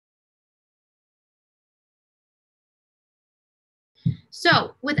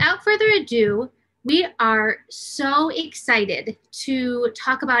So without further ado, we are so excited to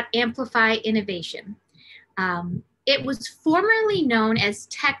talk about Amplify Innovation. It was formerly known as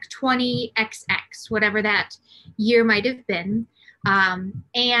Tech 20XX, whatever that year might have been.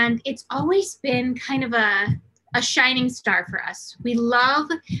 And it's always been kind of a shining star for us. We love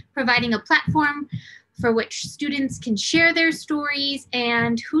providing a platform for which students can share their stories,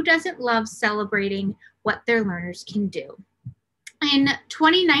 and who doesn't love celebrating what their learners can do. In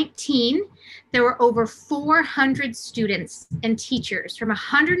 2019, there were over 400 students and teachers from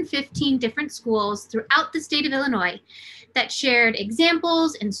 115 different schools throughout the state of Illinois that shared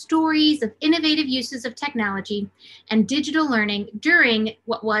examples and stories of innovative uses of technology and digital learning during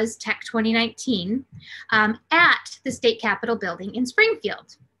what was Tech 2019 at the State Capitol building in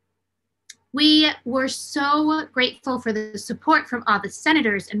Springfield. We were so grateful for the support from all the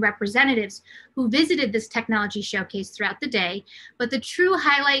senators and representatives who visited this technology showcase throughout the day, but the true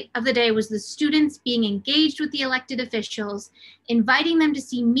highlight of the day was the students being engaged with the elected officials, inviting them to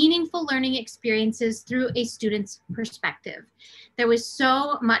see meaningful learning experiences through a student's perspective. There was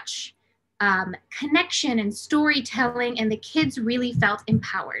so much connection and storytelling, and the kids really felt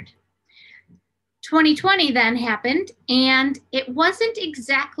empowered. 2020 then happened, and it wasn't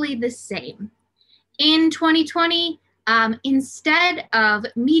exactly the same. In 2020, instead of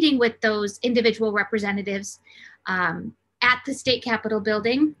meeting with those individual representatives at the State Capitol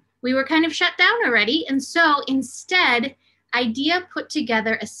building, we were kind of shut down already. And so instead, IDEA put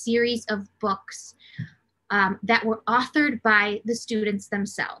together a series of books that were authored by the students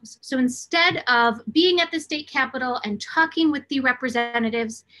themselves. So instead of being at the State Capitol and talking with the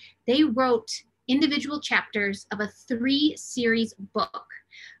representatives, they wrote individual chapters of a 3-series book.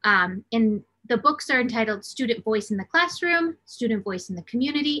 And the books are entitled Student Voice in the Classroom, Student Voice in the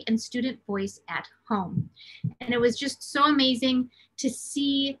Community, and Student Voice at Home. And it was just so amazing to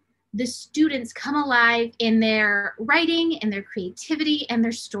see the students come alive in their writing and their creativity and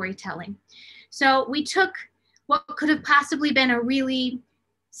their storytelling. So we took what could have possibly been a really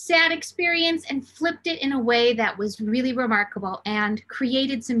sad experience and flipped it in a way that was really remarkable and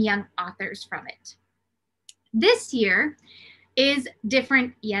created some young authors from it. This year is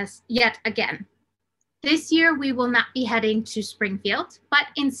different, yes, yet again. This year we will not be heading to Springfield, but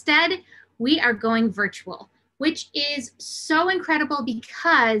instead we are going virtual, which is so incredible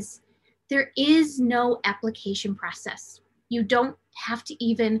because there is no application process. You don't have to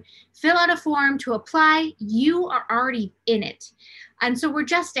even fill out a form to apply. You are already in it. And so we're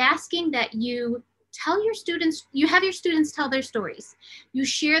just asking that you tell your students, you have your students tell their stories. You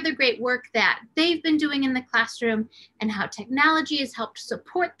share the great work that they've been doing in the classroom and how technology has helped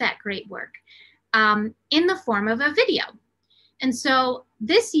support that great work in the form of a video. And so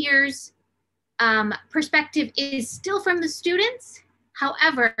this year's perspective is still from the students.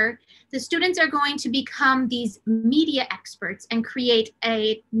 However, the students are going to become these media experts and create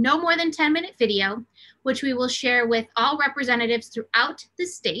a no more than 10-minute video, which we will share with all representatives throughout the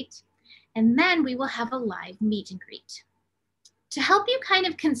state. And then we will have a live meet and greet. To help you kind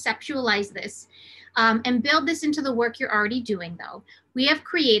of conceptualize this and build this into the work you're already doing though, we have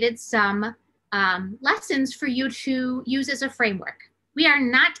created some lessons for you to use as a framework. We are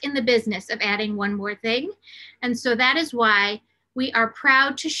not in the business of adding one more thing. And so that is why we are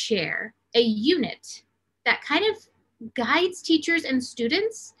proud to share a unit that kind of guides teachers and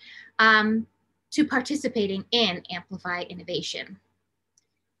students to participating in Amplify Innovation.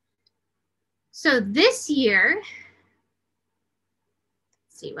 So this year,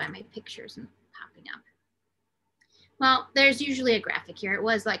 let's see why my picture's popping up. Well, there's usually a graphic here. It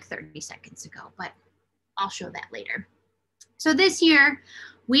was like 30 seconds ago, but I'll show that later. So this year,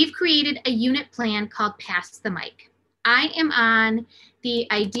 we've created a unit plan called Pass the Mic. I am on the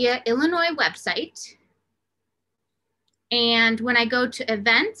IDEA Illinois website. And when I go to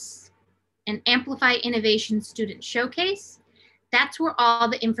events and Amplify Innovation Student Showcase, that's where all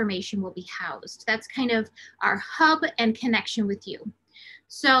the information will be housed. That's kind of our hub and connection with you.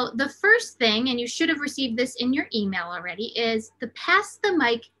 So the first thing, and you should have received this in your email already, is the Pass the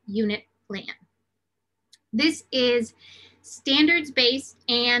Mic unit plan. This is standards-based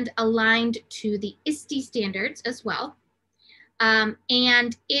and aligned to the ISTE standards as well.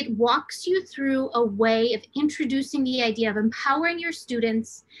 And it walks you through a way of introducing the idea of empowering your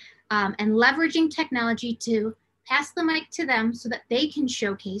students and leveraging technology to pass the mic to them so that they can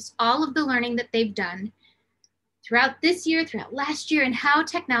showcase all of the learning that they've done throughout this year, throughout last year, and how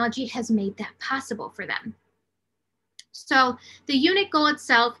technology has made that possible for them. So the unit goal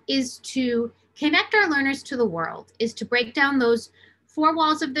itself is to connect our learners to the world, is to break down those 4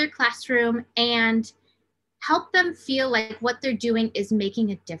 walls of their classroom and Help them feel like what they're doing is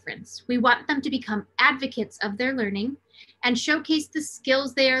making a difference. We want them to become advocates of their learning and showcase the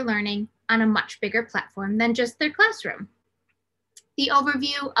skills they are learning on a much bigger platform than just their classroom. The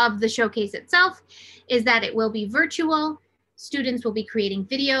overview of the showcase itself is that it will be virtual. Students will be creating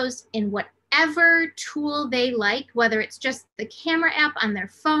videos in whatever tool they like, whether it's just the camera app on their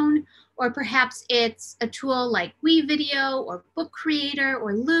phone, or perhaps it's a tool like WeVideo or Book Creator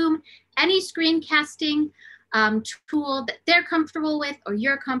or Loom, any screencasting tool that they're comfortable with or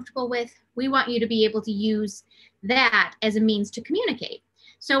you're comfortable with. We want you to be able to use that as a means to communicate.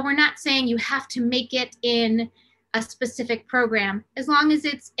 So we're not saying you have to make it in a specific program. As long as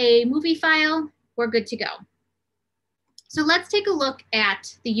it's a movie file, we're good to go. So let's take a look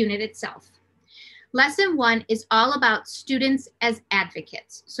at the unit itself. Lesson 1 is all about students as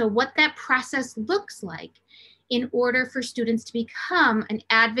advocates. So what that process looks like in order for students to become an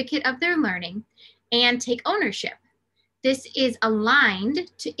advocate of their learning and take ownership. This is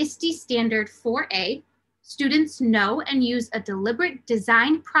aligned to ISTE Standard 4A. Students know and use a deliberate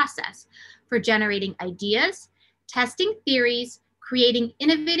design process for generating ideas, testing theories, creating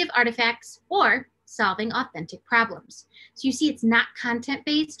innovative artifacts, or solving authentic problems. So you see, it's not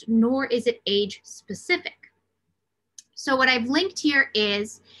content-based, nor is it age-specific. So what I've linked here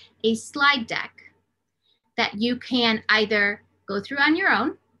is a slide deck that you can either go through on your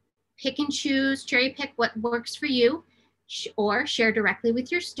own, pick and choose, cherry pick what works for you, or share directly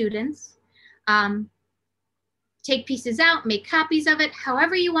with your students. Take pieces out, make copies of it,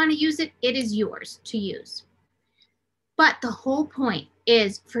 however you want to use it, it is yours to use. But the whole point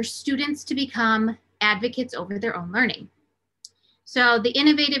is for students to become advocates over their own learning. So the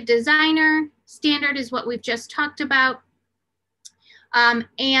innovative designer standard is what we've just talked about.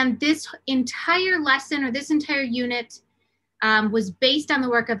 And this entire lesson or this entire unit was based on the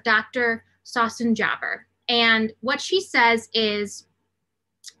work of Dr. Sausan Jabber. And what she says is,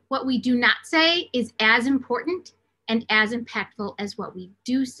 what we do not say is as important and as impactful as what we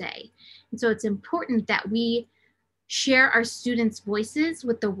do say. And so it's important that we share our students' voices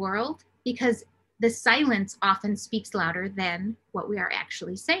with the world, because the silence often speaks louder than what we are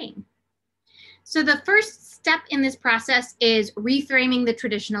actually saying. So the first step in this process is reframing the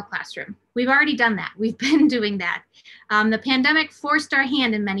traditional classroom. We've already done that. We've been doing that. The pandemic forced our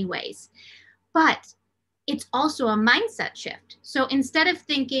hand in many ways, but it's also a mindset shift. So instead of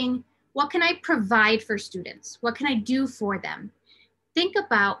thinking, what can I provide for students? What can I do for them? Think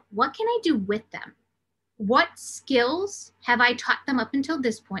about, what can I do with them? What skills have I taught them up until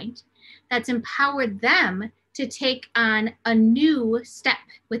this point that's empowered them to take on a new step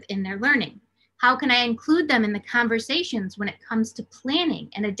within their learning? How can I include them in the conversations when it comes to planning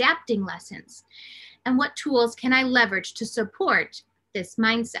and adapting lessons? And what tools can I leverage to support this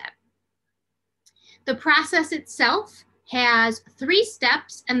mindset? The process itself has 3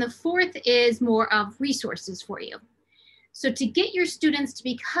 steps, and the 4th is more of resources for you. So to get your students to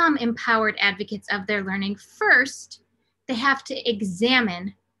become empowered advocates of their learning, first, they have to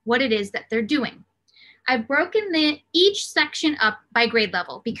examine what it is that they're doing. I've broken each section up by grade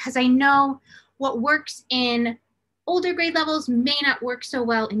level because I know what works in older grade levels may not work so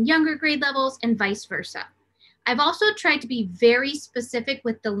well in younger grade levels, and vice versa. I've also tried to be very specific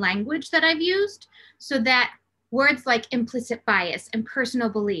with the language that I've used so that words like implicit bias and personal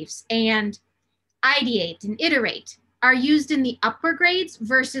beliefs and ideate and iterate are used in the upper grades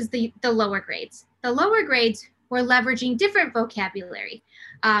versus the lower grades. The lower grades were leveraging different vocabulary,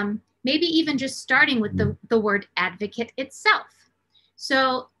 maybe even just starting with the word advocate itself.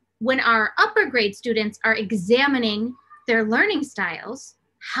 So when our upper grade students are examining their learning styles,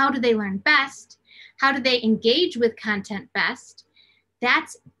 how do they learn best? How do they engage with content best?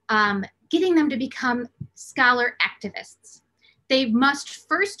 That's getting them to become scholar activists. They must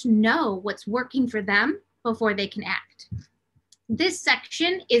first know what's working for them before they can act. This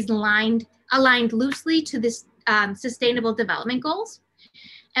section is aligned loosely to this Sustainable Development Goals.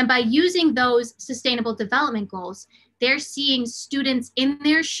 And by using those Sustainable Development Goals, they're seeing students in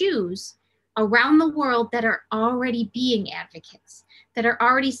their shoes around the world that are already being advocates, that are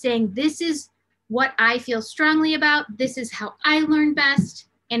already saying, this is what I feel strongly about, this is how I learn best,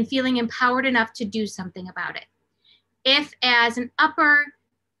 and feeling empowered enough to do something about it. If as an upper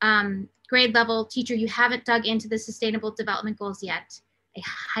grade level teacher, you haven't dug into the Sustainable Development Goals yet, I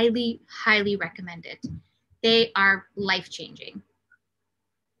highly, highly recommend it. They are life-changing.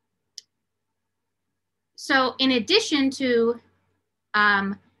 So in addition to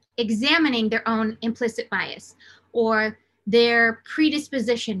examining their own implicit bias or their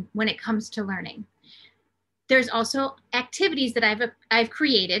predisposition when it comes to learning, there's also activities that I've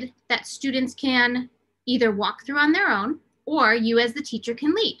created that students can either walk through on their own, or you as the teacher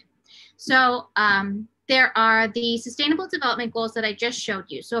can lead. So there are the sustainable development goals that I just showed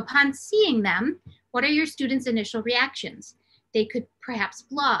you. So upon seeing them, what are your students' initial reactions? They could perhaps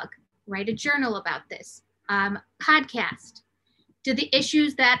blog, write a journal about this, podcast. Do the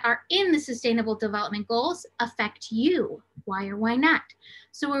issues that are in the sustainable development goals affect you? Why or why not?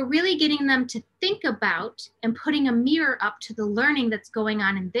 So we're really getting them to think about and putting a mirror up to the learning that's going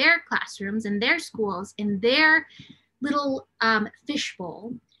on in their classrooms, in their schools, in their little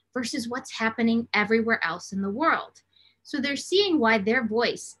fishbowl versus what's happening everywhere else in the world. So they're seeing why their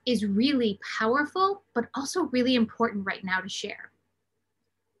voice is really powerful, but also really important right now to share.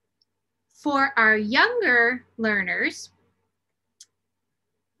 For our younger learners,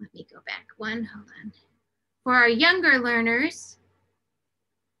 let me go back one, hold on. For our younger learners,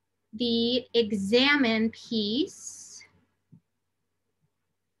 the examine piece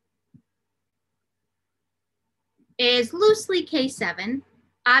is loosely K7.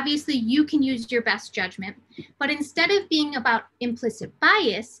 Obviously, you can use your best judgment, but instead of being about implicit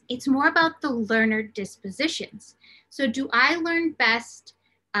bias, it's more about the learner dispositions. So do I learn best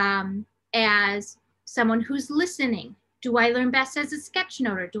as someone who's listening? Do I learn best as a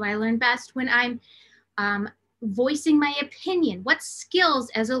sketchnoter? Do I learn best when I'm voicing my opinion? What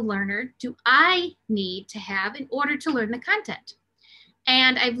skills as a learner do I need to have in order to learn the content?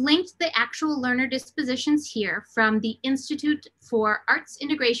 And I've linked the actual learner dispositions here from the Institute for Arts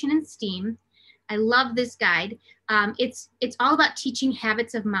Integration in STEAM. I love this guide. It's all about teaching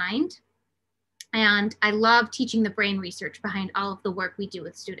habits of mind. And I love teaching the brain research behind all of the work we do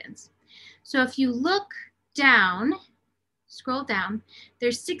with students. So if you look down, scroll down,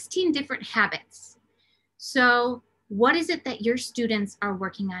 there's 16 different habits. So what is it that your students are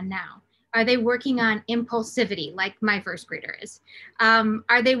working on now? Are they working on impulsivity like my first grader is?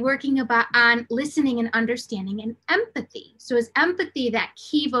 Are they working on listening and understanding and empathy? So is empathy that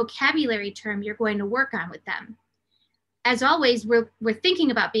key vocabulary term you're going to work on with them? As always, we're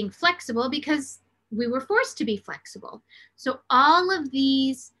thinking about being flexible because we were forced to be flexible. So all of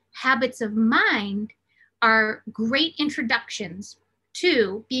these habits of mind are great introductions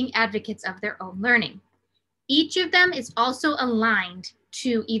to being advocates of their own learning. Each of them is also aligned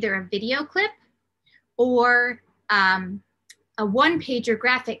to either a video clip or a one-pager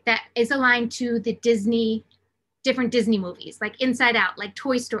graphic that is aligned to the different Disney movies, like Inside Out, like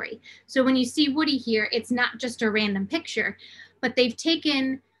Toy Story. So when you see Woody here, it's not just a random picture, but they've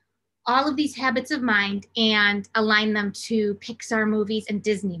taken all of these habits of mind and align them to Pixar movies and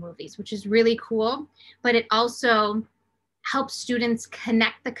Disney movies, which is really cool. But it also helps students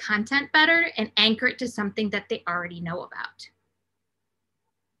connect the content better and anchor it to something that they already know about.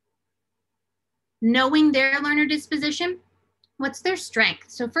 Knowing their learner disposition, what's their strength?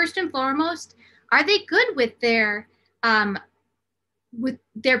 So first and foremost, are they good with their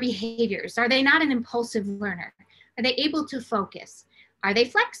behaviors? Are they not an impulsive learner? Are they able to focus? Are they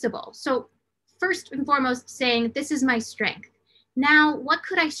flexible? So first and foremost, saying, this is my strength. Now, what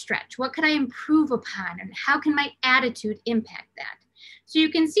could I stretch? What could I improve upon? And how can my attitude impact that? So you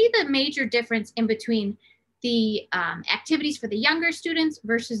can see the major difference in between the activities for the younger students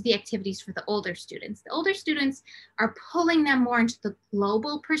versus the activities for the older students. The older students are pulling them more into the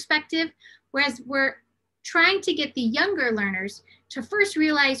global perspective, whereas we're trying to get the younger learners to first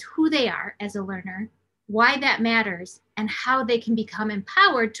realize who they are as a learner, why that matters, and how they can become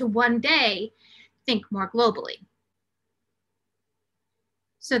empowered to one day think more globally.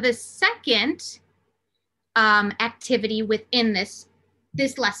 So the second activity within this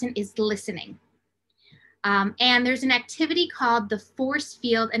lesson is listening. And there's an activity called the force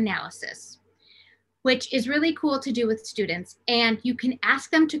field analysis, which is really cool to do with students. And you can ask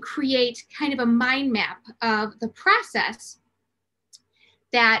them to create kind of a mind map of the process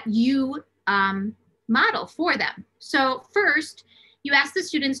that you model for them. So first, you ask the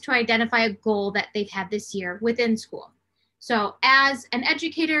students to identify a goal that they've had this year within school. So as an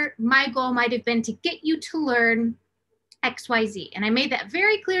educator, my goal might have been to get you to learn XYZ. And I made that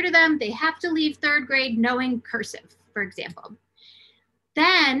very clear to them. They have to leave third grade knowing cursive, for example.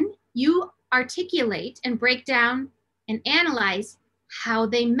 Then you articulate and break down and analyze how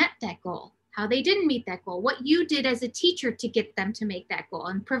they met that goal, how they didn't meet that goal, what you did as a teacher to get them to make that goal,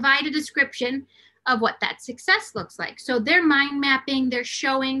 and provide a description of what that success looks like. So they're mind mapping, they're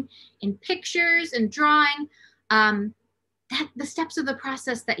showing in pictures and drawing the steps of the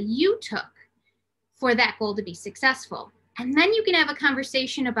process that you took for that goal to be successful. And then you can have a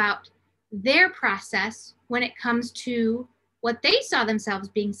conversation about their process when it comes to what they saw themselves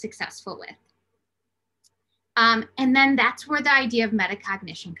being successful with. And then that's where the idea of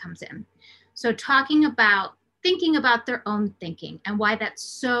metacognition comes in. So thinking about their own thinking and why that's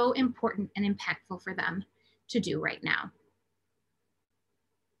so important and impactful for them to do right now.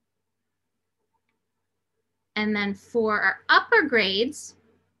 And then for our upper grades,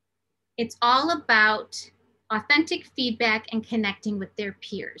 it's all about authentic feedback and connecting with their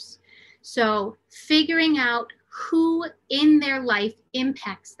peers. So figuring out who in their life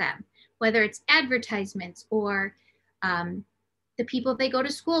impacts them, whether it's advertisements or the people they go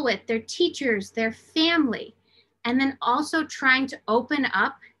to school with, their teachers, their family, and then also trying to open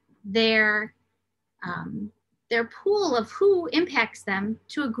up their pool of who impacts them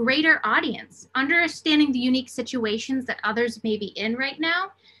to a greater audience, understanding the unique situations that others may be in right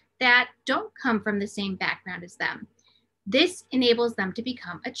now that don't come from the same background as them. This enables them to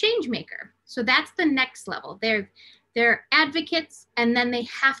become a change maker. So that's the next level. They're advocates, and then they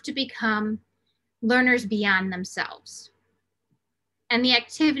have to become learners beyond themselves. And the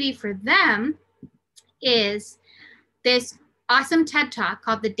activity for them is this awesome TED Talk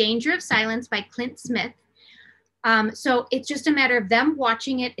called The Danger of Silence by Clint Smith. So it's just a matter of them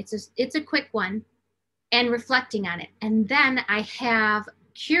watching it. It's a quick one and reflecting on it. And then I have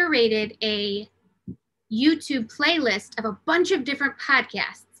curated a YouTube playlist of a bunch of different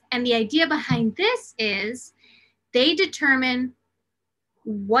podcasts. And the idea behind this is they determine,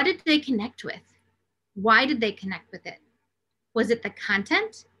 what did they connect with? Why did they connect with it? Was it the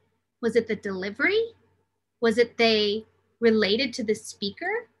content? Was it the delivery? Was it they related to the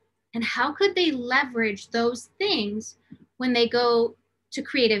speaker? And how could they leverage those things when they go to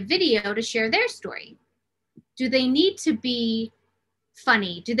create a video to share their story? Do they need to be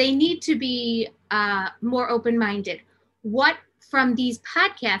funny? Do they need to be more open-minded? What from these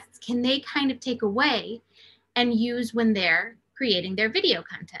podcasts can they kind of take away and use when they're creating their video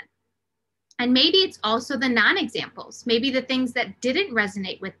content? And maybe it's also the non-examples. Maybe the things that didn't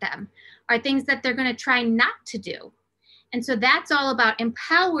resonate with them are things that they're going to try not to do. And so that's all about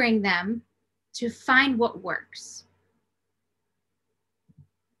empowering them to find what works.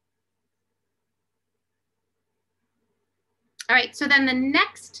 All right, so then the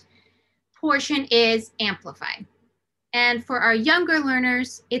next portion is Amplify. And for our younger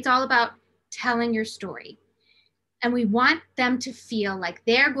learners, it's all about telling your story. And we want them to feel like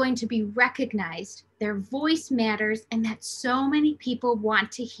they're going to be recognized, their voice matters, and that so many people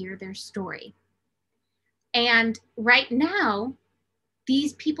want to hear their story. And right now,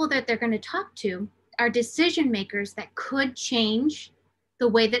 these people that they're going to talk to are decision makers that could change the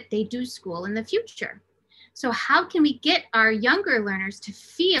way that they do school in the future. So how can we get our younger learners to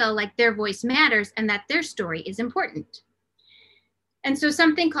feel like their voice matters and that their story is important? And so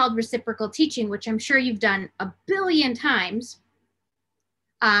something called reciprocal teaching, which I'm sure you've done a billion times,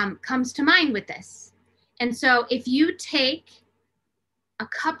 comes to mind with this. And so if you take a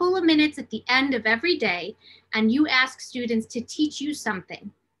couple of minutes at the end of every day and you ask students to teach you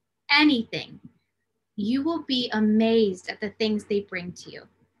something, anything, you will be amazed at the things they bring to you.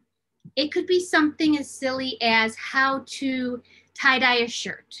 It could be something as silly as how to tie-dye a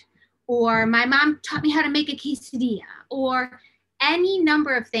shirt, or my mom taught me how to make a quesadilla, or any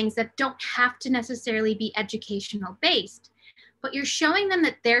number of things that don't have to necessarily be educational based, but you're showing them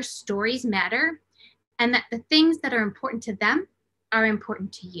that their stories matter and that the things that are important to them are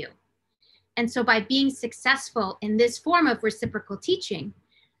important to you. And so by being successful in this form of reciprocal teaching,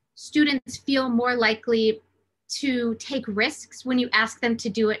 students feel more likely to take risks when you ask them to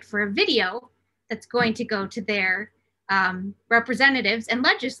do it for a video that's going to go to their representatives and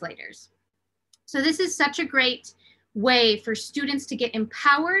legislators. So this is such a great way for students to get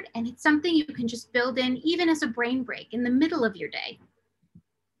empowered, and it's something you can just build in even as a brain break in the middle of your day.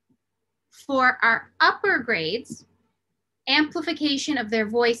 For our upper grades, amplification of their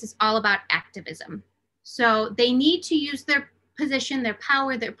voice is all about activism. So they need to use their position, their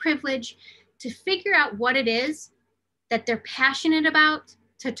power, their privilege to figure out what it is that they're passionate about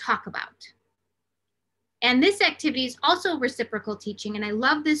to talk about. And this activity is also reciprocal teaching, and I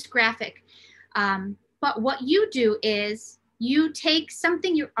love this graphic. But what you do is you take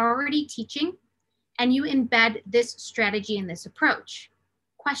something you're already teaching and you embed this strategy and this approach: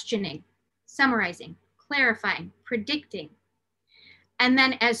 questioning, summarizing, clarifying, predicting. And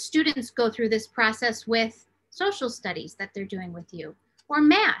then as students go through this process with social studies that they're doing with you, or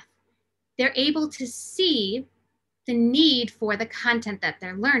math, they're able to see the need for the content that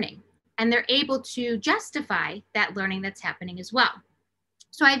they're learning, and they're able to justify that learning that's happening as well.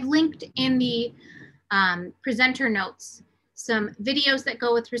 So I've linked in the presenter notes some videos that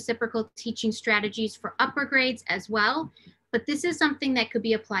go with reciprocal teaching strategies for upper grades as well, but this is something that could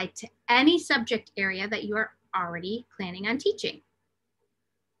be applied to any subject area that you are already planning on teaching.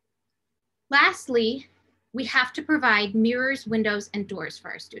 Lastly, we have to provide mirrors, windows, and doors for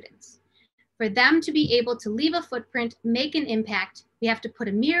our students. For them to be able to leave a footprint, make an impact, we have to put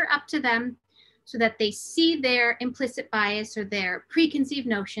a mirror up to them so that they see their implicit bias or their preconceived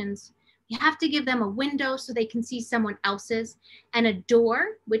notions. We have to give them a window so they can see someone else's, and a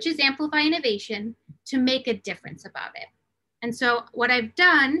door, which is Amplify Innovation, to make a difference about it. And so what I've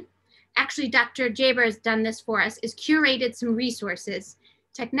done, actually Dr. Jaber has done this for us, is curated some resources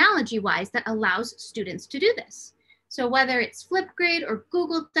technology-wise that allows students to do this. So whether it's Flipgrid or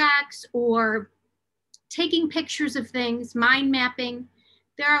Google Docs or taking pictures of things, mind mapping,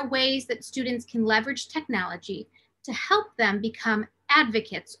 there are ways that students can leverage technology to help them become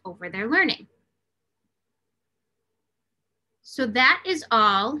advocates over their learning. So that is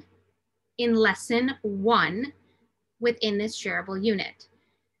all in lesson 1 within this shareable unit.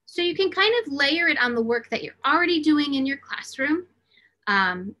 So you can kind of layer it on the work that you're already doing in your classroom.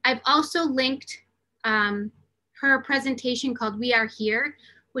 I've also linked her presentation called We Are Here,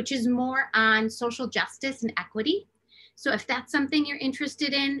 which is more on social justice and equity. So if that's something you're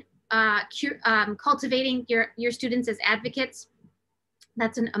interested in, cultivating your students as advocates,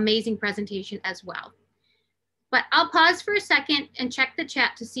 that's an amazing presentation as well. But I'll pause for a second and check the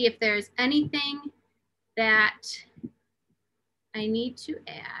chat to see if there's anything that I need to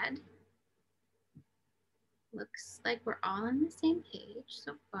add. Looks like we're all on the same page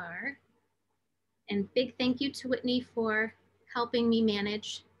so far. And big thank you to Whitney for helping me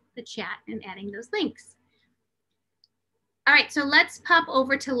manage the chat and adding those links. All right, so let's pop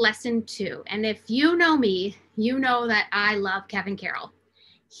over to lesson 2. And if you know me, you know that I love Kevin Carroll.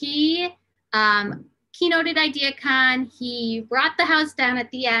 He keynoted IdeaCon, he brought the house down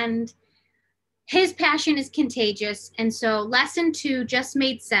at the end. His passion is contagious. And so lesson 2 just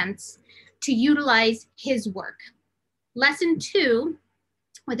made sense to utilize his work. Lesson 2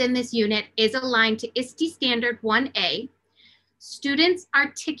 within this unit is aligned to ISTE Standard 1A. Students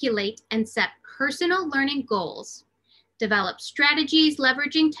articulate and set personal learning goals, develop strategies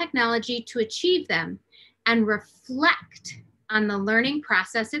leveraging technology to achieve them, and reflect on the learning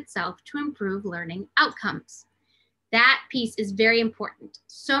process itself to improve learning outcomes. That piece is very important.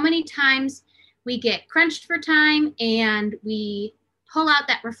 So many times we get crunched for time and we pull out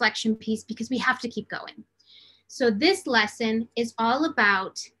that reflection piece because we have to keep going. So this lesson is all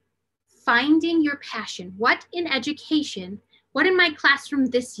about finding your passion. What in education, what in my classroom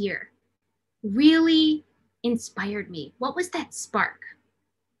this year really inspired me? What was that spark?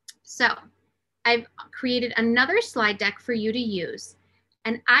 So I've created another slide deck for you to use.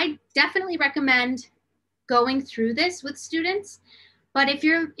 And I definitely recommend going through this with students. But if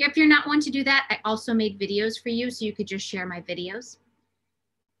you're not one to do that, I also made videos for you so you could just share my videos.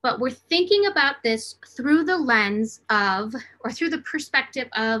 But we're thinking about this through the lens of, or through the perspective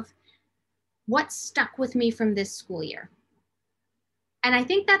of, what stuck with me from this school year? And I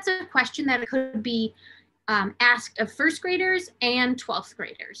think that's a question that could be asked of first graders and 12th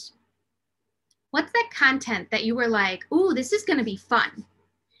graders. What's that content that you were like, ooh, this is gonna be fun?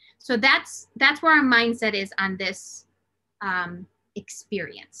 So that's where our mindset is on this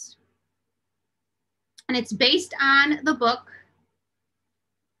experience. And it's based on the book,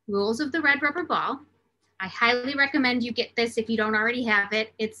 Rules of the Red Rubber Ball. I highly recommend you get this if you don't already have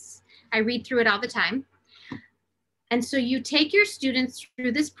it. I read through it all the time. And so you take your students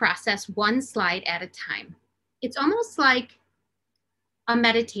through this process one slide at a time. It's almost like a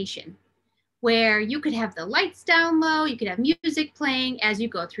meditation where you could have the lights down low, you could have music playing as you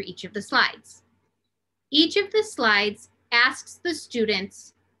go through each of the slides. Each of the slides asks the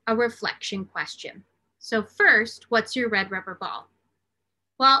students a reflection question. So first, what's your red rubber ball?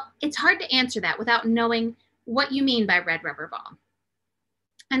 Well, it's hard to answer that without knowing what you mean by red rubber ball.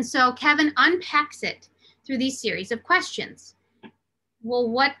 And so Kevin unpacks it through these series of questions. Well,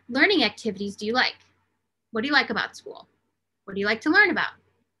 what learning activities do you like? What do you like about school? What do you like to learn about?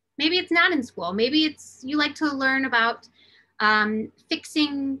 Maybe it's not in school. Maybe it's you like to learn about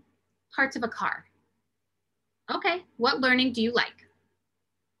fixing parts of a car. Okay, what learning do you like?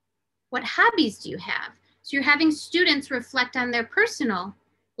 What hobbies do you have? So you're having students reflect on their personal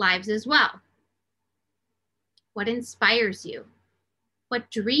lives as well. What inspires you?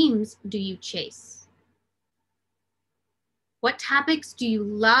 What dreams do you chase? What topics do you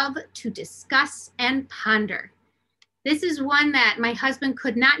love to discuss and ponder? This is one that my husband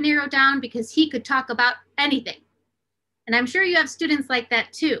could not narrow down because he could talk about anything. And I'm sure you have students like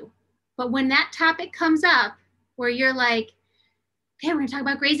that too. But when that topic comes up where you're like, okay, we're gonna talk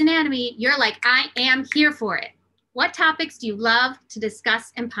about Grey's Anatomy, you're like, I am here for it. What topics do you love to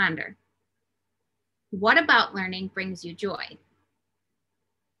discuss and ponder? What about learning brings you joy?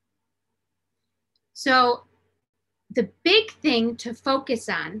 So the big thing to focus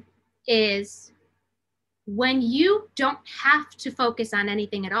on is when you don't have to focus on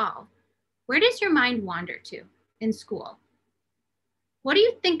anything at all, where does your mind wander to in school? What do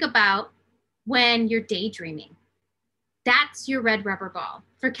you think about when you're daydreaming? That's your red rubber ball.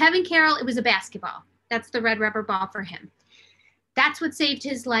 For Kevin Carroll, it was a basketball. That's the red rubber ball for him. That's what saved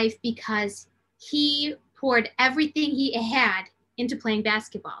his life because he poured everything he had into playing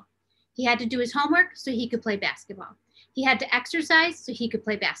basketball. He had to do his homework so he could play basketball. He had to exercise so he could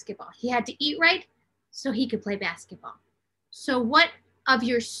play basketball. He had to eat right so he could play basketball. So what of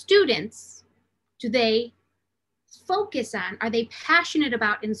your students do they focus on? Are they passionate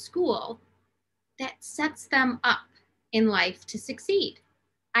about in school that sets them up in life to succeed?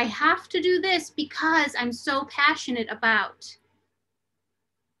 I have to do this because I'm so passionate about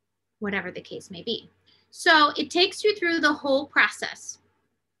whatever the case may be. So it takes you through the whole process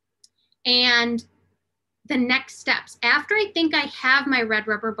and the next steps. After I think I have my red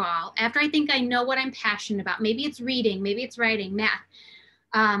rubber ball, after I think I know what I'm passionate about, maybe it's reading, maybe it's writing, math,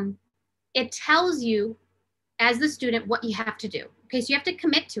 it tells you as the student what you have to do. Okay, so you have to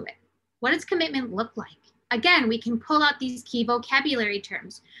commit to it. What does commitment look like? Again, we can pull out these key vocabulary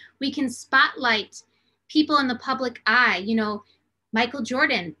terms. We can spotlight people in the public eye. You know, Michael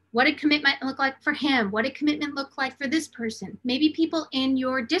Jordan, what did commitment look like for him? What did commitment look like for this person? Maybe people in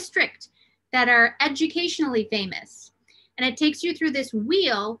your district that are educationally famous. And it takes you through this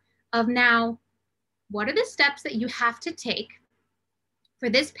wheel of now, what are the steps that you have to take for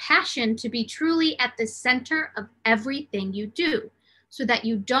this passion to be truly at the center of everything you do so that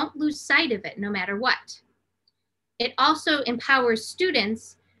you don't lose sight of it no matter what. It also empowers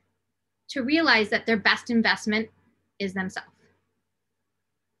students to realize that their best investment is themselves.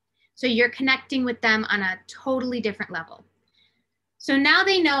 So you're connecting with them on a totally different level. So now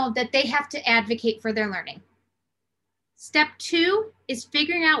they know that they have to advocate for their learning. Step 2 is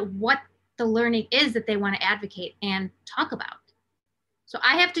figuring out what the learning is that they want to advocate and talk about. So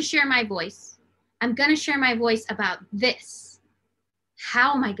I have to share my voice. I'm going to share my voice about this.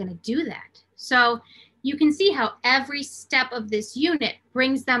 How am I going to do that? So you can see how every step of this unit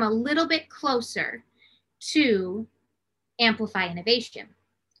brings them a little bit closer to Amplify Innovation.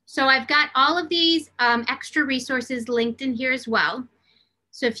 So I've got all of these extra resources linked in here as well.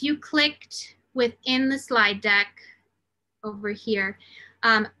 So if you clicked within the slide deck over here,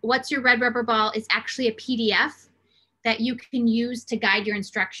 What's Your Red Rubber Ball is actually a PDF that you can use to guide your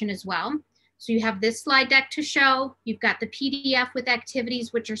instruction as well. So you have this slide deck to show, you've got the PDF with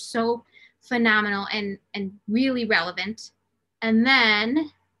activities, which are so phenomenal and really relevant. And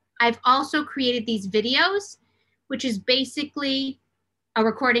then I've also created these videos, which is basically a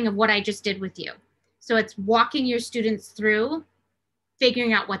recording of what I just did with you. So it's walking your students through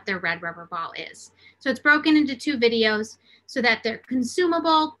figuring out what their red rubber ball is. So it's broken into 2 videos so that they're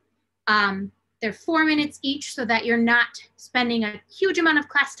consumable. They're 4 minutes each so that you're not spending a huge amount of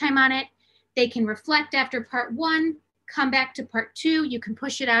class time on it. They can reflect after part 1, come back to part 2. You can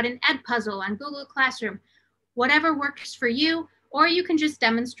push it out in Edpuzzle on Google Classroom, whatever works for you, or you can just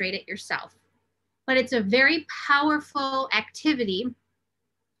demonstrate it yourself. But it's a very powerful activity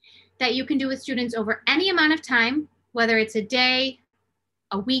that you can do with students over any amount of time, whether it's a day,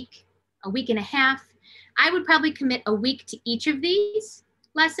 a week and a half. I would probably commit a week to each of these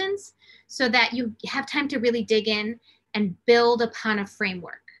lessons so that you have time to really dig in and build upon a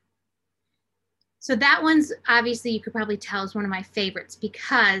framework. So that one's obviously, you could probably tell, is one of my favorites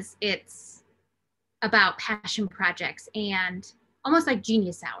because it's about passion projects and almost like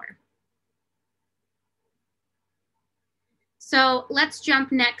Genius Hour. So let's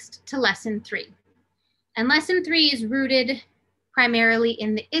jump next to lesson 3. And lesson 3 is rooted primarily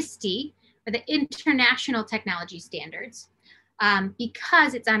in the ISTE, or the International Technology Standards,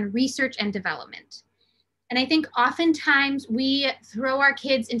 because it's on research and development. And I think oftentimes we throw our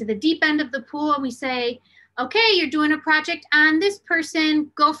kids into the deep end of the pool and we say, okay, you're doing a project on this person,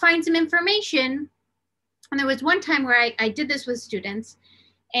 go find some information. And there was one time where I did this with students,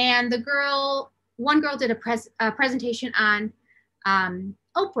 and one girl did a presentation on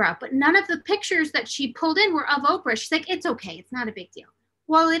Oprah, but none of the pictures that she pulled in were of Oprah. She's like, it's okay, it's not a big deal.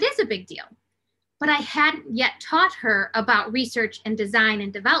 Well, it is a big deal, but I hadn't yet taught her about research and design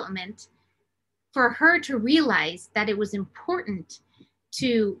and development for her to realize that it was important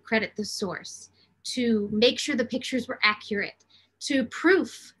to credit the source, to make sure the pictures were accurate, to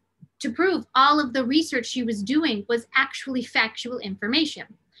prove all of the research she was doing was actually factual information.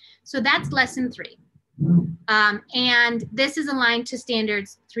 So that's lesson 3. And this is aligned to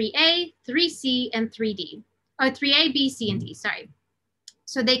standards 3A, 3C, and 3D, or 3A, B, C, and D, sorry.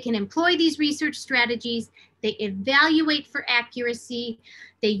 So they can employ these research strategies, they evaluate for accuracy,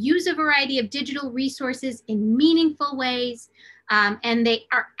 they use a variety of digital resources in meaningful ways, and they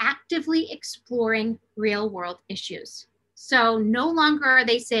are actively exploring real-world issues. So no longer are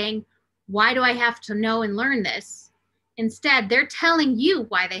they saying, why do I have to know and learn this? Instead, they're telling you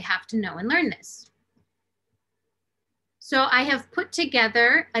why they have to know and learn this. So I have put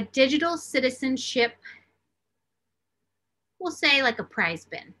together a digital citizenship, we'll say like a prize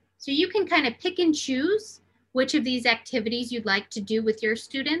bin. So you can kind of pick and choose which of these activities you'd like to do with your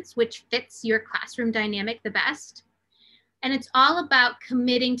students, which fits your classroom dynamic the best. And it's all about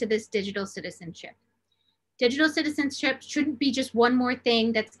committing to this digital citizenship. Digital citizenship shouldn't be just one more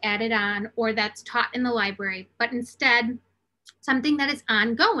thing that's added on or that's taught in the library, but instead something that is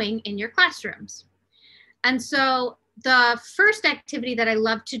ongoing in your classrooms. And so the first activity that I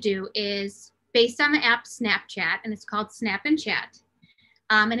love to do is based on the app Snapchat, and it's called Snap and Chat.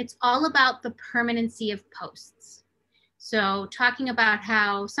 And it's all about the permanency of posts. So talking about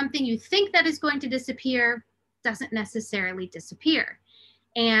how something you think that is going to disappear doesn't necessarily disappear,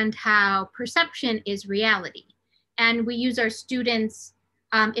 and how perception is reality. And we use our students,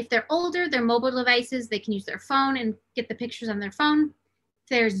 if they're older, their mobile devices, they can use their phone and get the pictures on their phone. If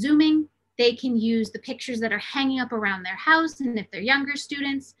they're Zooming, they can use the pictures that are hanging up around their house, and if they're younger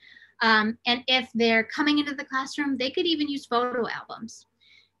students, and if they're coming into the classroom, they could even use photo albums.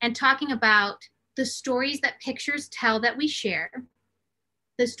 And talking about the stories that pictures tell that we share,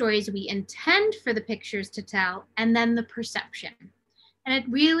 the stories we intend for the pictures to tell, and then the perception. And it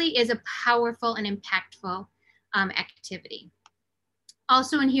really is a powerful and impactful activity.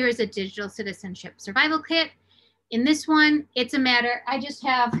 Also in here is a digital citizenship survival kit. In this one, it's a matter, I just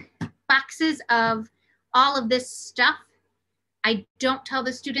have boxes of all of this stuff. I don't tell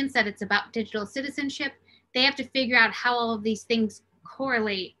the students that it's about digital citizenship. They have to figure out how all of these things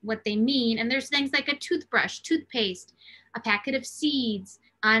correlate, what they mean. And there's things like a toothbrush, toothpaste, a packet of seeds,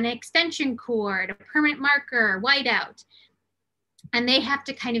 an extension cord, a permanent marker, whiteout. And they have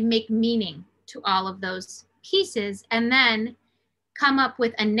to kind of make meaning to all of those pieces and then come up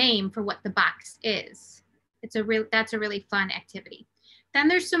with a name for what the box is. That's a really fun activity. Then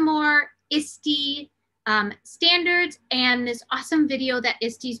there's some more ISTE standards and this awesome video that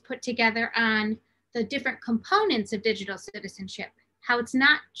ISTE's put together on the different components of digital citizenship, how it's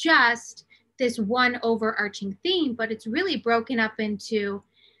not just this one overarching theme, but it's really broken up into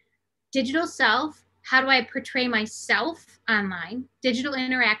digital self, how do I portray myself online, digital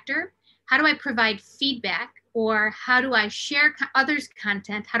interactor, how do I provide feedback, or how do I share others'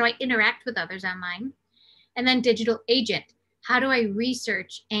 content, how do I interact with others online, and then digital agent, how do I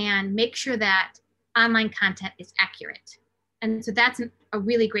research and make sure that online content is accurate. And so that's a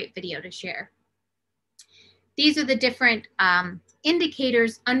really great video to share. These are the different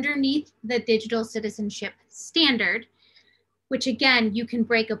indicators underneath the digital citizenship standard, which again, you can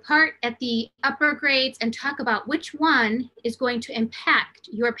break apart at the upper grades and talk about which one is going to impact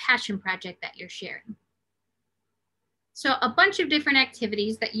your passion project that you're sharing. So a bunch of different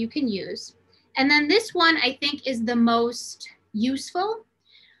activities that you can use. And then this one I think is the most useful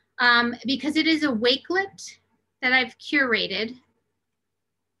because it is a Wakelet that I've curated.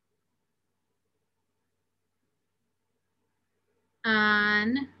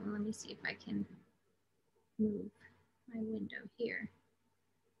 Let me see if I can move my window here.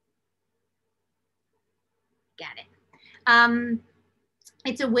 Got it.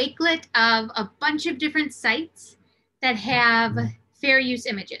 It's a Wakelet of a bunch of different sites that have fair use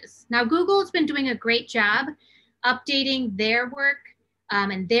images. Now, Google's been doing a great job updating their work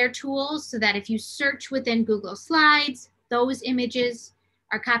and their tools so that if you search within Google Slides, those images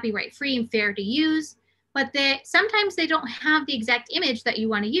are copyright free and fair to use, but sometimes they don't have the exact image that you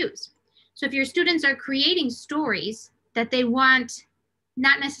want to use. So if your students are creating stories that they want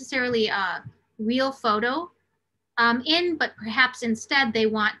not necessarily a real photo in, but perhaps instead they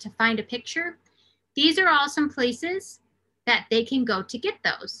want to find a picture, these are all some places that they can go to get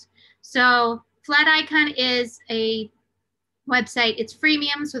those. So Flat Icon is a website. It's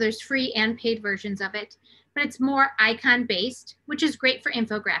freemium, so there's free and paid versions of it, but it's more icon based, which is great for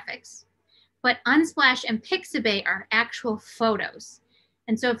infographics. But Unsplash and Pixabay are actual photos.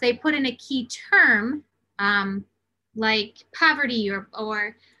 And so if they put in a key term like poverty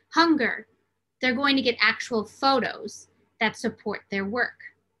or hunger, they're going to get actual photos that support their work.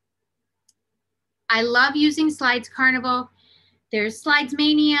 I love using Slides Carnival. There's Slides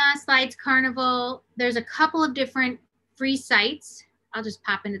Mania, Slides Carnival. There's a couple of different free sites. I'll just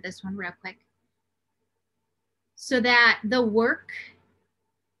pop into this one real quick. So that the work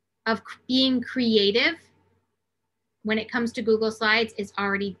of being creative when it comes to Google Slides is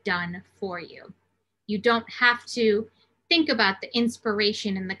already done for you. You don't have to think about the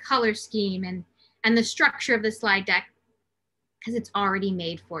inspiration and the color scheme and the structure of the slide deck because it's already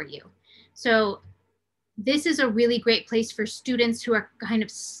made for you. So this is a really great place for students who are kind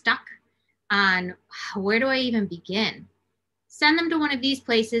of stuck on where do I even begin? Send them to one of these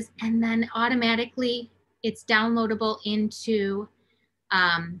places and then automatically it's downloadable into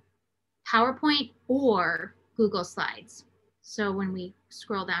PowerPoint or Google Slides. So when we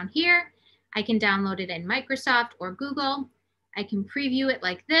scroll down here, I can download it in Microsoft or Google. I can preview it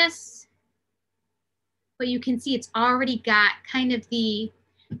like this, but you can see it's already got kind of the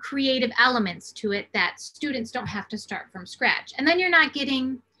creative elements to it that students don't have to start from scratch. And then you're not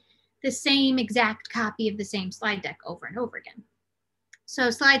getting the same exact copy of the same slide deck over and over again.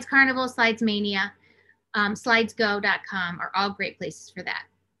 So Slides Carnival, Slides Mania, slidesgo.com are all great places for that.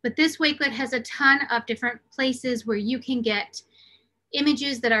 But this Wakelet has a ton of different places where you can get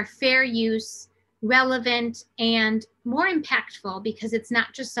images that are fair use, relevant, and more impactful because it's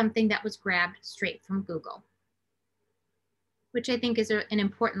not just something that was grabbed straight from Google, which I think is an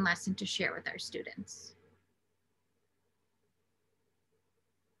important lesson to share with our students.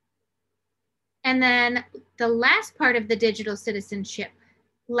 And then the last part of the digital citizenship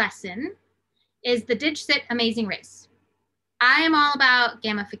lesson is the DigCit Amazing Race. I am all about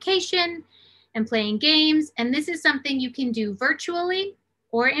gamification and playing games, and this is something you can do virtually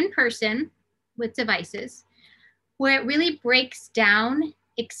or in person with devices, where it really breaks down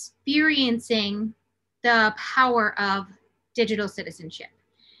experiencing the power of digital citizenship,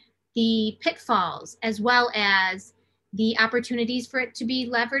 the pitfalls, as well as the opportunities for it to be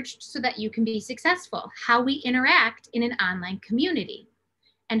leveraged so that you can be successful, how we interact in an online community,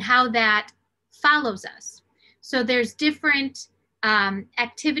 and how that follows us. So there's different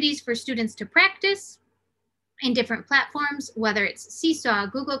activities for students to practice in different platforms, whether it's Seesaw,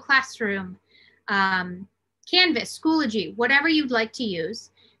 Google Classroom, Canvas, Schoology, whatever you'd like to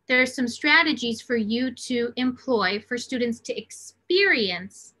use. There's some strategies for you to employ for students to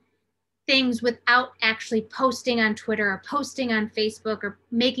experience things without actually posting on Twitter or posting on Facebook or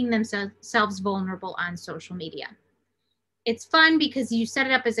making themselves vulnerable on social media. It's fun because you set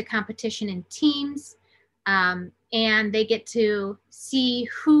it up as a competition in teams, and they get to see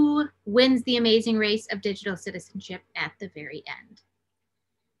who wins the amazing race of digital citizenship at the very end.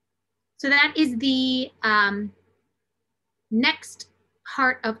 So that is the next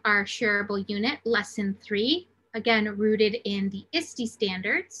part of our shareable unit, lesson 3, again, rooted in the ISTE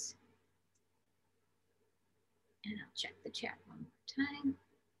standards. And I'll check the chat one more time.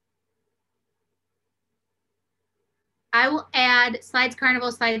 I will add Slides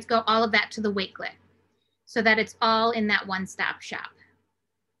Carnival, Slides Go, all of that to the Wakelet so that it's all in that one-stop shop.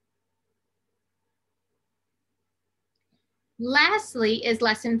 Lastly is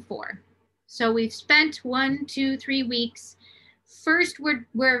lesson 4. So we've spent 1, 2, 3 weeks. First,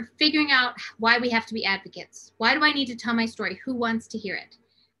 we're figuring out why we have to be advocates. Why do I need to tell my story? Who wants to hear it?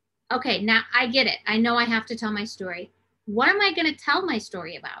 Okay, now I get it. I know I have to tell my story. What am I going to tell my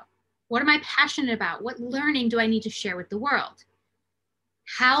story about? What am I passionate about? What learning do I need to share with the world?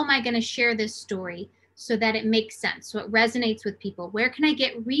 How am I going to share this story so that it makes sense, so it resonates with people? Where can I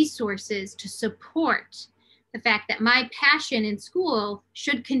get resources to support the fact that my passion in school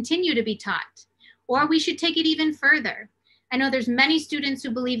should continue to be taught, or we should take it even further? I know there's many students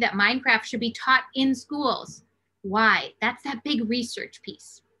who believe that Minecraft should be taught in schools. Why? That's that big research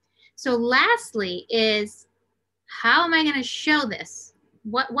piece. So lastly is, how am I going to show this?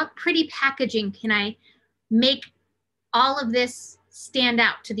 What pretty packaging can I make all of this stand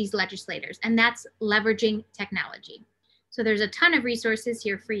out to these legislators? And that's leveraging technology. So there's a ton of resources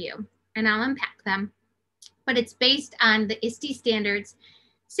here for you, and I'll unpack them. But it's based on the ISTE standards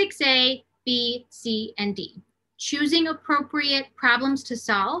 6A, B, C, and D. Choosing appropriate problems to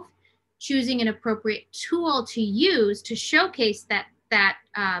solve, choosing an appropriate tool to use to showcase that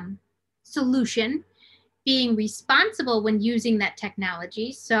solution, being responsible when using that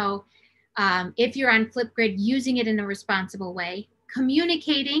technology. So if you're on Flipgrid, using it in a responsible way,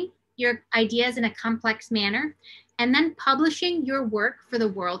 communicating your ideas in a complex manner, and then publishing your work for the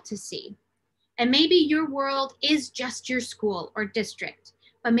world to see. And maybe your world is just your school or district,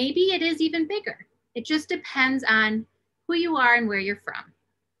 but maybe it is even bigger. It just depends on who you are and where you're from.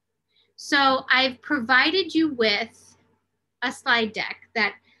 So I've provided you with a slide deck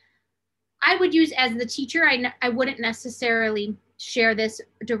that I would use as the teacher. I wouldn't necessarily share this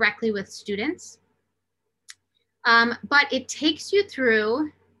directly with students, but it takes you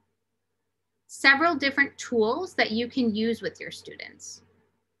through several different tools that you can use with your students,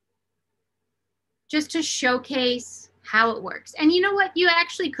 just to showcase how it works. And you know what? You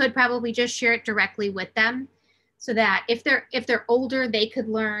actually could probably just share it directly with them so that if they're older, they could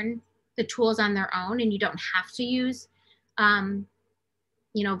learn the tools on their own and you don't have to use,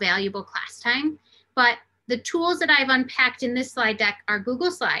 you know, valuable class time. But the tools that I've unpacked in this slide deck are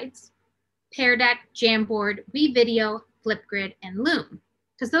Google Slides, Pear Deck, Jamboard, WeVideo, Flipgrid, and Loom,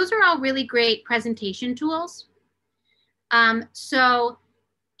 because those are all really great presentation tools. So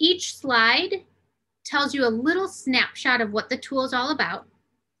each slide tells you a little snapshot of what the tool is all about.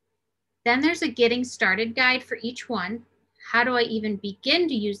 Then there's a getting started guide for each one. How do I even begin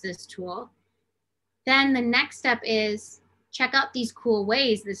to use this tool? Then the next step is check out these cool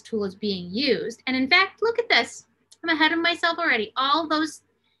ways this tool is being used. And in fact, look at this. I'm ahead of myself already. All those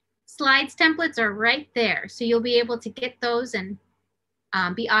slides templates are right there. So you'll be able to get those and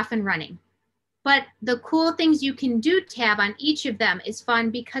be off and running. But the cool things you can do tab on each of them is fun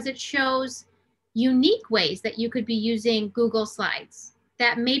because it shows unique ways that you could be using Google Slides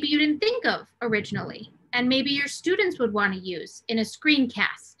that maybe you didn't think of originally, and maybe your students would want to use in a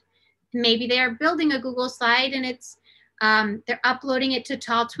screencast. Maybe they are building a Google slide and it's they're uploading it to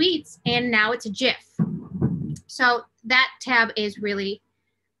Tall Tweets and now it's a GIF. So that tab is really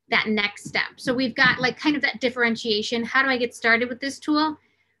that next step. So we've got like kind of that differentiation. How do I get started with this tool?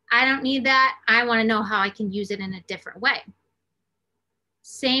 I don't need that. I want to know how I can use it in a different way.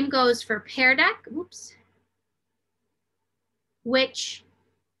 Same goes for Pear Deck, which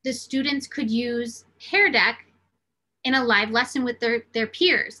the students could use Pear Deck in a live lesson with their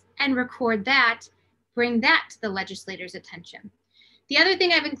peers and record that, bring that to the legislator's attention. The other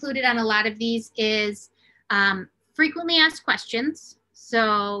thing I've included on a lot of these is frequently asked questions.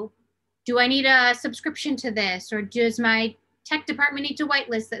 So do I need a subscription to this? Or does my tech department need to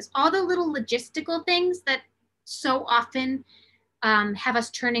whitelist this? All the little logistical things that so often have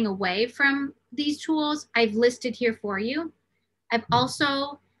us turning away from these tools, I've listed here for you. I've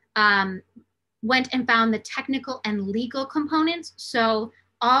also went and found the technical and legal components. So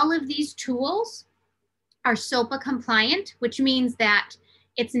all of these tools are SOPA compliant, which means that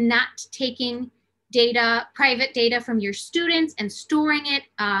it's not taking data, private data from your students and storing it.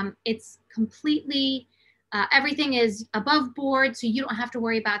 It's completely, everything is above board, so you don't have to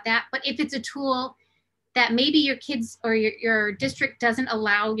worry about that. But if it's a tool that maybe your kids or your district doesn't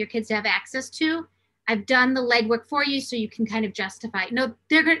allow your kids to have access to, I've done the legwork for you so you can kind of justify, no,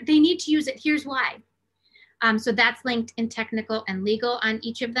 they need to use it, here's why. So that's linked in technical and legal on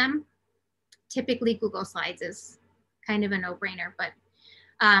each of them. Typically Google Slides is kind of a no-brainer, but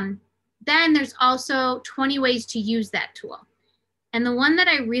then there's also 20 ways to use that tool. And the one that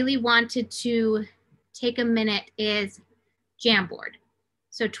I really wanted to take a minute is Jamboard.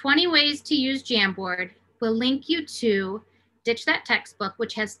 So 20 ways to use Jamboard will link you to Ditch That Textbook,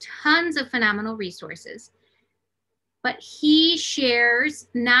 which has tons of phenomenal resources. But he shares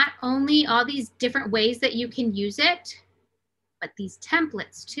not only all these different ways that you can use it, but these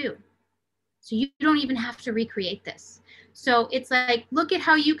templates too. So you don't even have to recreate this. So it's like, look at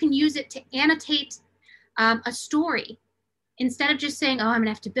how you can use it to annotate a story. Instead of just saying, oh, I'm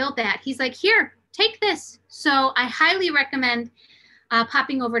gonna have to build that. He's like, here, take this. So I highly recommend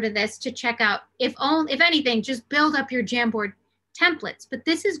popping over to this to check out, if anything, just build up your Jamboard templates. But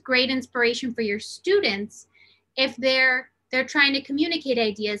this is great inspiration for your students if they're trying to communicate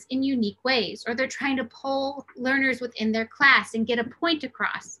ideas in unique ways, or they're trying to poll learners within their class and get a point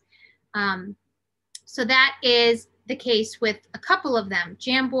across. So that is the case with a couple of them.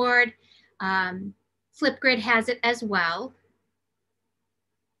 Jamboard, Flipgrid has it as well.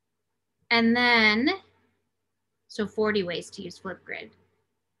 And then, so 40 ways to use Flipgrid.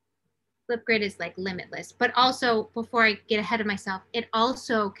 Flipgrid is like limitless, but also, before I get ahead of myself, it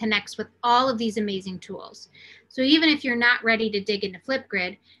also connects with all of these amazing tools. So even if you're not ready to dig into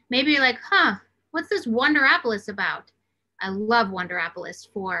Flipgrid, maybe you're like, huh, what's this Wonderopolis about? I love Wonderopolis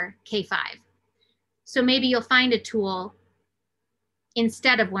for K-5. So maybe you'll find a tool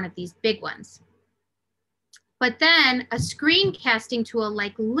instead of one of these big ones. But then a screencasting tool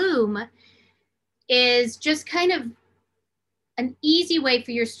like Loom is just kind of an easy way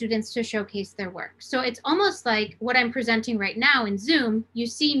for your students to showcase their work. So it's almost like what I'm presenting right now in Zoom. You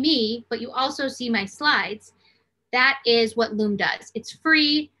see me, but you also see my slides. That is what Loom does. It's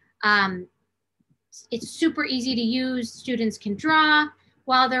free. It's super easy to use. Students can draw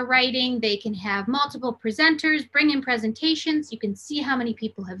while they're writing. They can have multiple presenters, bring in presentations. You can see how many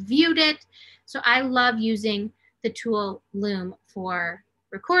people have viewed it. So I love using the tool Loom for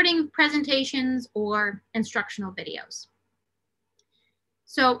recording presentations or instructional videos.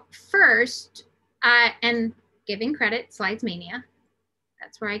 So first, and giving credit, Slides Mania.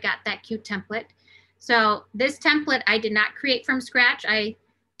 That's where I got that cute template. So this template I did not create from scratch. I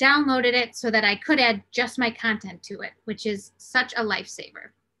downloaded it so that I could add just my content to it, which is such a lifesaver.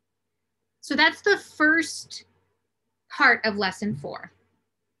 So that's the first part of lesson 4.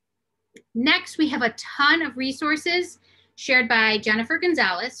 Next, we have a ton of resources shared by Jennifer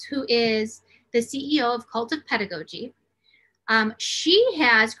Gonzalez, who is the CEO of Cult of Pedagogy. She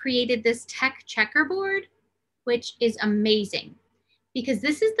has created this tech checkerboard, which is amazing because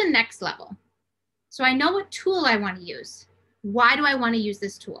this is the next level. So I know what tool I want to use. Why do I want to use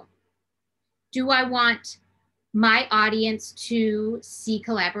this tool? Do I want my audience to see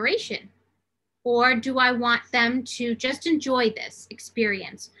collaboration? Or do I want them to just enjoy this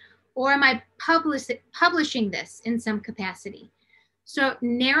experience? Or am I publishing this in some capacity? So it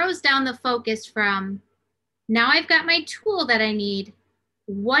narrows down the focus from, now I've got my tool that I need.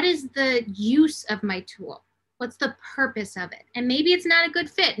 What is the use of my tool? What's the purpose of it? And maybe it's not a good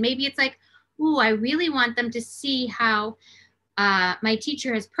fit. Maybe it's like, ooh, I really want them to see how my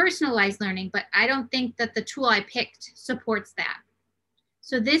teacher has personalized learning, but I don't think that the tool I picked supports that.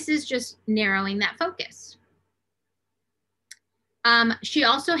 So this is just narrowing that focus. She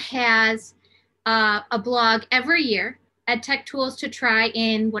also has a blog every year, EdTech tools to try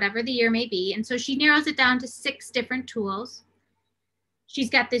in whatever the year may be. And so she narrows it down to 6 different tools. She's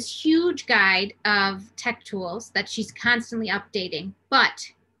got this huge guide of tech tools that she's constantly updating, but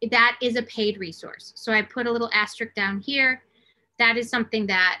that is a paid resource. So I put a little asterisk down here. That is something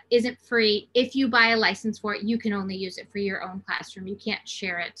that isn't free. If you buy a license for it, you can only use it for your own classroom. You can't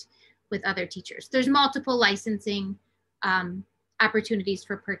share it with other teachers. There's multiple licensing opportunities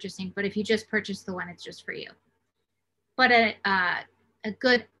for purchasing, but if you just purchase the one, it's just for you. But a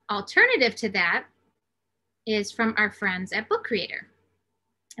good alternative to that is from our friends at Book Creator.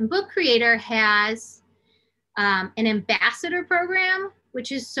 And Book Creator has an ambassador program,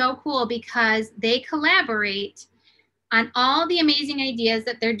 which is so cool because they collaborate on all the amazing ideas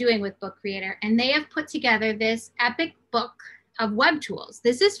that they're doing with Book Creator. And they have put together this epic book of web tools.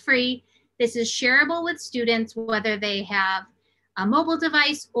 This is free. This is shareable with students, whether they have a mobile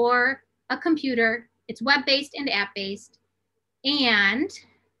device or a computer. It's web-based and app-based. And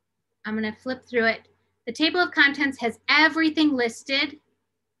I'm going to flip through it. The table of contents has everything listed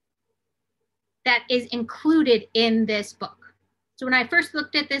that is included in this book. So when I first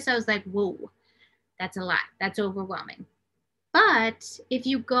looked at this, I was like, whoa, that's a lot. That's overwhelming. But if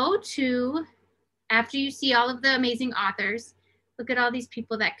you go to, after you see all of the amazing authors, look at all these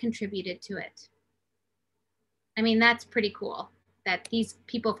people that contributed to it. I mean, that's pretty cool that these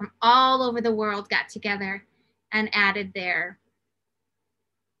people from all over the world got together and added their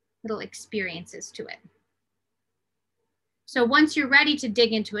little experiences to it. So once you're ready to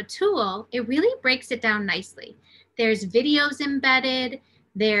dig into a tool, it really breaks it down nicely. There's videos embedded,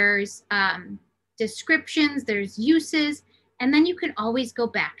 there's descriptions, there's uses, and then you can always go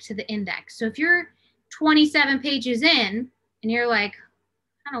back to the index. So if you're 27 pages in and you're like,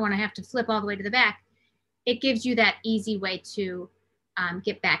 I don't want to have to flip all the way to the back, it gives you that easy way to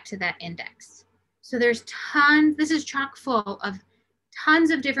get back to that index. So there's tons, this is chock full of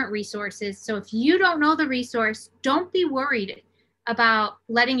tons of different resources. So if you don't know the resource, don't be worried about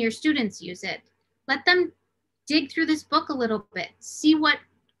letting your students use it. Let them dig through this book a little bit, see what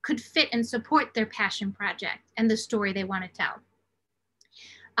could fit and support their passion project and the story they want to tell.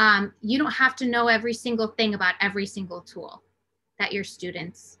 You don't have to know every single thing about every single tool that your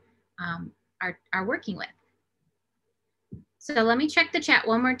students are working with. So let me check the chat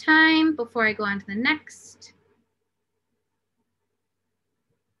one more time before I go on to the next.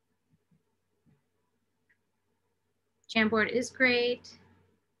 Jamboard is great.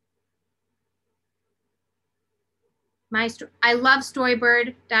 I love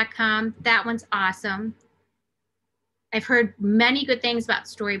Storybird.com. That one's awesome. I've heard many good things about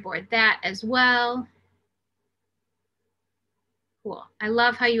Storyboard, that as well. Cool. I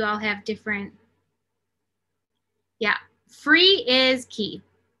love how you all have different. Yeah, free is key.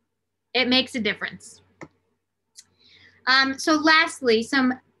 It makes a difference. So lastly,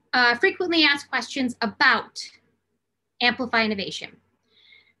 some frequently asked questions about Amplify Innovation.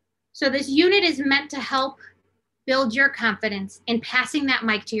 So this unit is meant to help build your confidence in passing that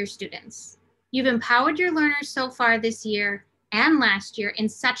mic to your students. You've empowered your learners so far this year and last year in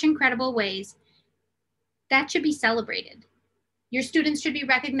such incredible ways. That should be celebrated. Your students should be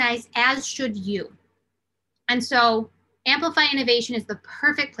recognized, as should you. And so Amplify Innovation is the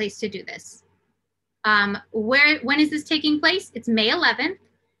perfect place to do this. When is this taking place? It's May 11th.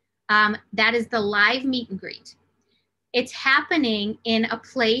 That is the live meet and greet. It's happening in a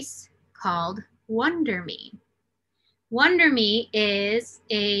place called Wonder Me. Wonder Me is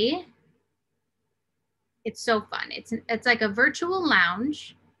a It's so fun. It's like a virtual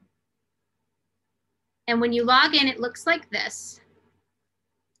lounge. And when you log in, it looks like this.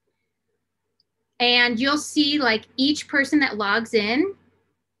 And you'll see like each person that logs in,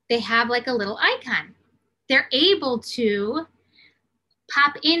 they have like a little icon. They're able to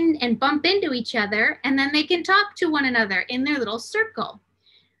pop in and bump into each other, and then they can talk to one another in their little circle.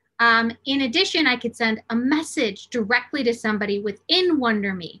 In addition, I could send a message directly to somebody within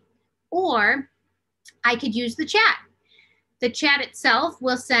WonderMe, or I could use the chat. The chat itself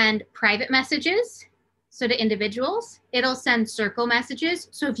will send private messages, so to individuals. It'll send circle messages.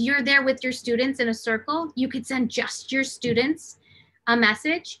 So if you're there with your students in a circle, you could send just your students a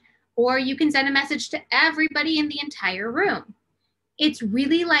message, or you can send a message to everybody in the entire room. It's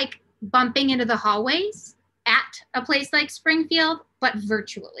really like bumping into the hallways at a place like Springfield, but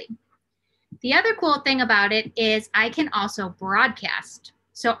virtually. The other cool thing about it is I can also broadcast.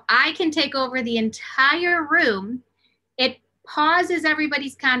 So I can take over the entire room. It pauses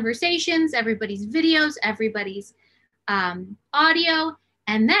everybody's conversations, everybody's videos, everybody's audio,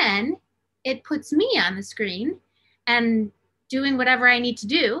 and then it puts me on the screen and doing whatever I need to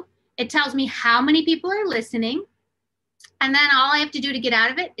do. It tells me how many people are listening. And then all I have to do to get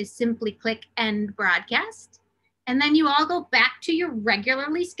out of it is simply click end broadcast. And then you all go back to your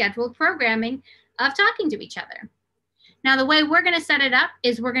regularly scheduled programming of talking to each other. Now, the way we're going to set it up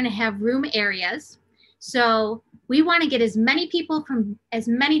is we're going to have room areas. So we want to get as many people from as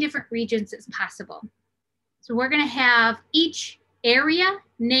many different regions as possible. So we're going to have each area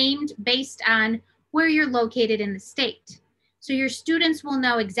named based on where you're located in the state. So your students will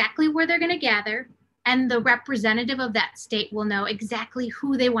know exactly where they're going to gather, and the representative of that state will know exactly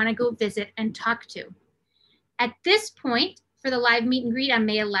who they want to go visit and talk to. At this point, for the live meet and greet on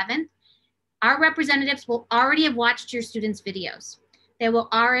May 11th, our representatives will already have watched your students' videos. They will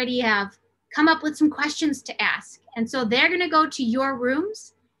already have come up with some questions to ask. And so they're going to go to your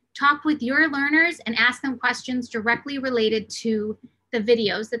rooms, talk with your learners, and ask them questions directly related to the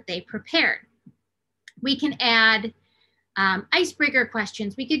videos that they prepared. We can add icebreaker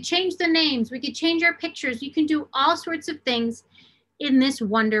questions. We could change the names. We could change our pictures. You can do all sorts of things in this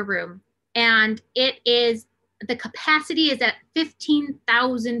Wonder Room. And the capacity is at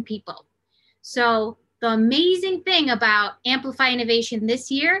 15,000 people. So the amazing thing about Amplify Innovation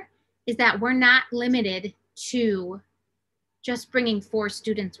this year is that we're not limited to just bringing 4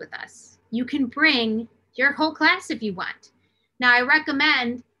 students with us. You can bring your whole class if you want. Now, I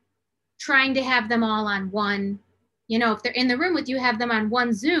recommend trying to have them all on one, if they're in the room with you, have them on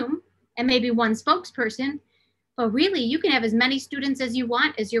one Zoom and maybe one spokesperson. But really, you can have as many students as you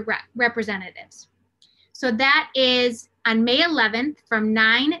want as your representatives. So that is on May 11th from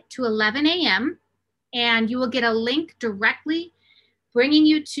 9 to 11 a.m. And you will get a link directly bringing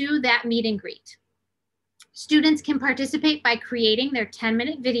you to that meet and greet. Students can participate by creating their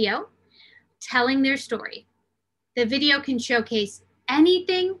 10-minute video, telling their story. The video can showcase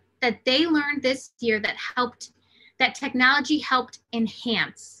anything that they learned this year that technology helped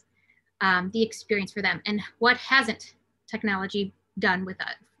enhance the experience for them, and what hasn't technology done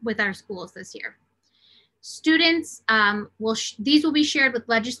with our schools this year. Students, these will be shared with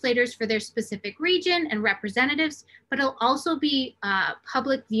legislators for their specific region and representatives, but it'll also be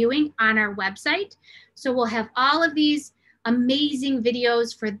public viewing on our website. So we'll have all of these amazing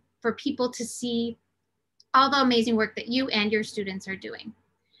videos for people to see all the amazing work that you and your students are doing.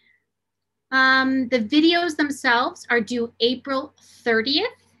 The videos themselves are due April 30th,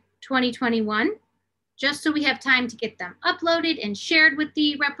 2021, just so we have time to get them uploaded and shared with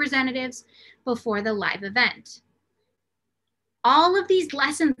the representatives before the live event. All of these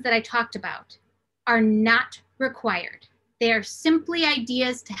lessons that I talked about are not required. They are simply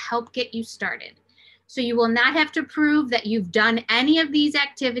ideas to help get you started. So you will not have to prove that you've done any of these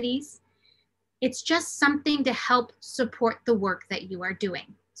activities. It's just something to help support the work that you are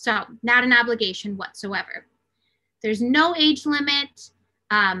doing. So not an obligation whatsoever. There's no age limit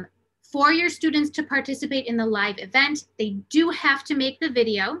for your students to participate in the live event. They do have to make the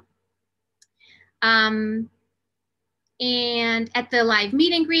video. And at the live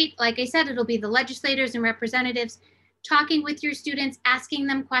meet and greet, like I said, it'll be the legislators and representatives talking with your students, asking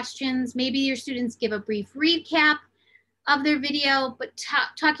them questions. Maybe your students give a brief recap of their video, but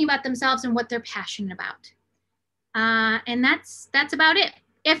talking about themselves and what they're passionate about. And that's about it.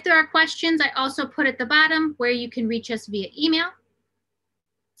 If there are questions, I also put at the bottom where you can reach us via email.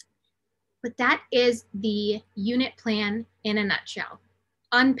 But that is the unit plan in a nutshell,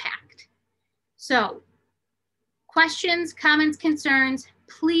 unpacked. So questions, comments, concerns,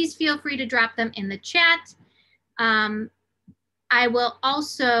 please feel free to drop them in the chat. I will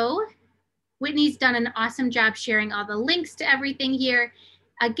also Whitney's done an awesome job sharing all the links to everything here.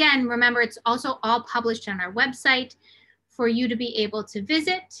 Again, remember, it's also all published on our website for you to be able to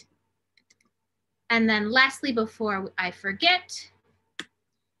visit. And then lastly, before I forget,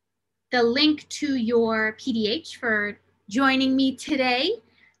 the link to your PDH for joining me today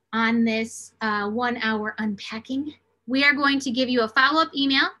on this 1 hour unpacking. We are going to give you a follow-up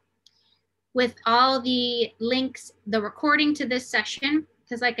email with all the links, the recording to this session,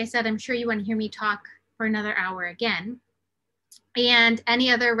 because like I said, I'm sure you want to hear me talk for another hour again, and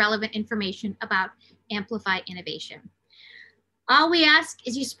any other relevant information about Amplify Innovation. All we ask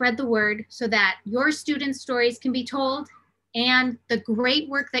is you spread the word so that your students' stories can be told and the great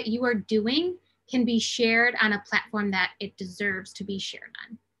work that you are doing can be shared on a platform that it deserves to be shared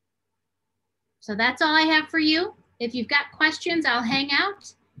on. So that's all I have for you. If you've got questions, I'll hang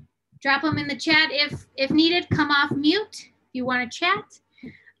out. Drop them in the chat if needed. Come off mute if you want to chat.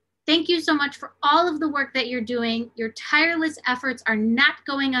 Thank you so much for all of the work that you're doing. Your tireless efforts are not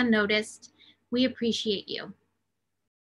going unnoticed. We appreciate you.